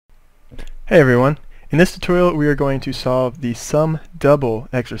Hey everyone, in this tutorial we are going to solve the sumDouble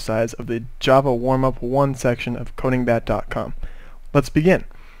exercise of the Java Warmup-1 section of CodingBat.com. Let's begin.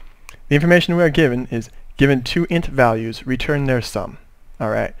 The information we are given is given two int values, return their sum.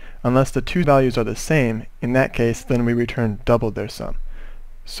 Alright, unless the two values are the same, in that case then we return double their sum.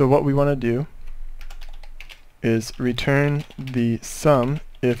 So what we want to do is return the sum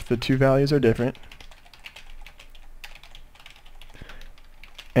if the two values are different,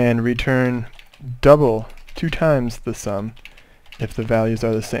 and return double 2 times the sum if the values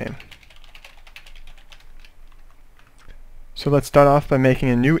are the same. So let's start off by making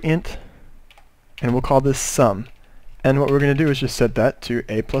a new int, and we'll call this sum. And what we're going to do is just set that to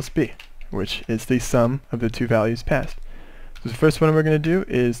a plus b, which is the sum of the two values passed. So the first one we're going to do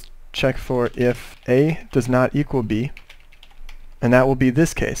is check for if a does not equal b, and that will be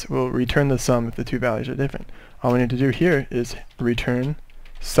this case. We'll return the sum if the two values are different. All we need to do here is return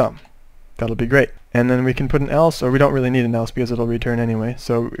sum. That'll be great. And then we can put an else, or we don't really need an else because it'll return anyway,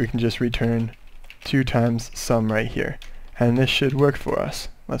 so we can just return 2 times sum right here. And this should work for us.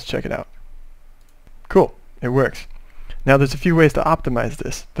 Let's check it out. Cool, it works. Now there's a few ways to optimize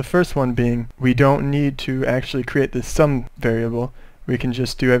this. The first one being we don't need to actually create this sum variable. We can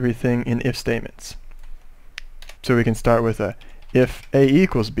just do everything in if statements. So we can start with a if a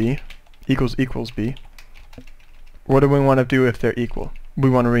equals b equals b. What do we want to do if they're equal? We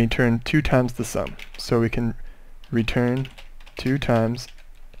want to return 2 times the sum. So we can return 2 times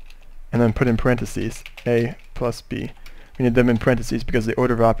and then put in parentheses a plus b. We need them in parentheses because the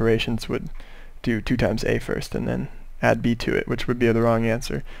order of operations would do 2 times a first and then add b to it, which would be the wrong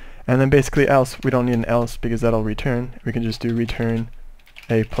answer. And then basically else, we don't need an else because that'll return. We can just do return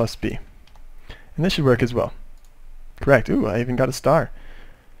a plus b. And this should work as well. Correct. Ooh, I even got a star.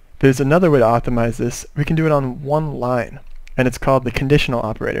 There's another way to optimize this. We can do it on one line, and it's called the conditional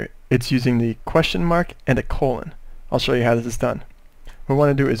operator. It's using the question mark and a colon. I'll show you how this is done. What we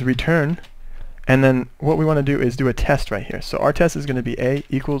want to do is return, and then what we want to do is do a test right here. So our test is going to be a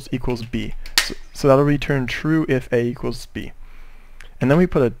equals b. So that'll return true if a equals b. And then we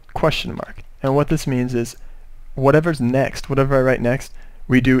put a question mark. And what this means is whatever's next, whatever I write next,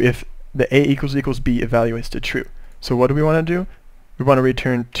 we do if the a equals b evaluates to true. So what do we want to do? We want to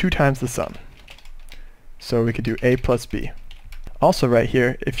return 2 times the sum. So we could do a plus b. Also right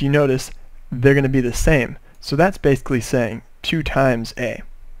here, if you notice, they're going to be the same. So that's basically saying 2 times a.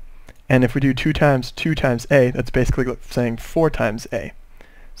 And if we do 2 times a, that's basically saying 4 times a.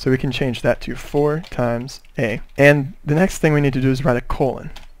 So we can change that to 4 times a. And the next thing we need to do is write a colon.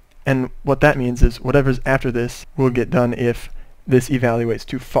 And what that means is whatever's after this will get done if this evaluates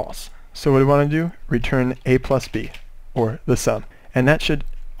to false. So what do we want to do? Return a plus b, or the sum. And that should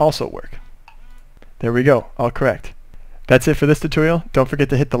also work. There we go, all correct. That's it for this tutorial. Don't forget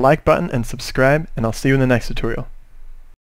to hit the like button and subscribe, and I'll see you in the next tutorial.